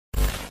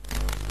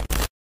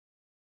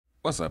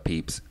What's up,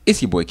 peeps?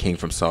 It's your boy King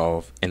from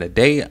Solve, and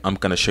today I'm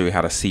going to show you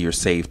how to see your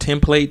saved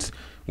templates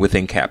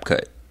within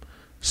Capcut.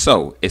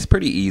 So it's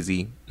pretty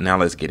easy. Now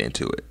let's get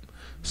into it.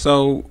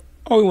 So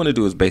all we want to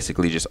do is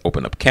basically just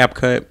open up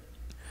Capcut,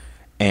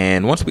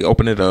 and once we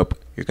open it up,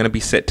 you're going to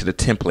be set to the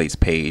templates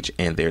page,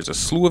 and there's a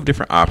slew of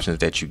different options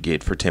that you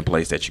get for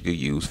templates that you could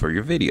use for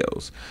your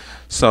videos.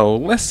 So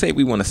let's say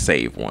we want to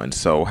save one.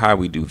 So how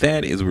we do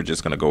that is we're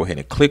just going to go ahead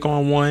and click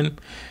on one.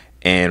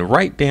 And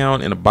right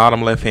down in the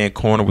bottom left hand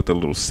corner with the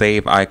little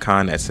save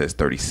icon that says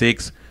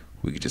 36,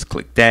 we can just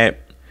click that,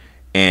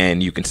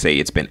 and you can say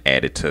it's been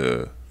added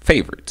to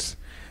favorites.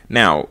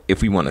 Now,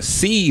 if we want to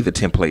see the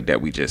template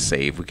that we just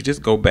saved, we can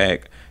just go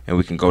back and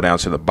we can go down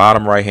to the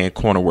bottom right hand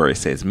corner where it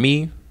says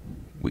me.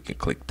 We can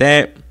click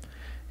that,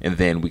 and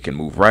then we can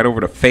move right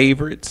over to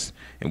favorites,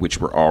 in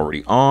which we're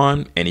already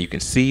on, and you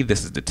can see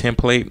this is the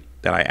template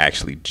that I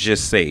actually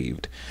just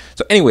saved.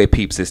 So anyway,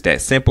 peeps, it's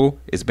that simple.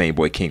 It's been your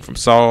boy King from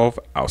Solve.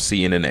 I'll see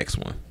you in the next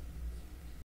one.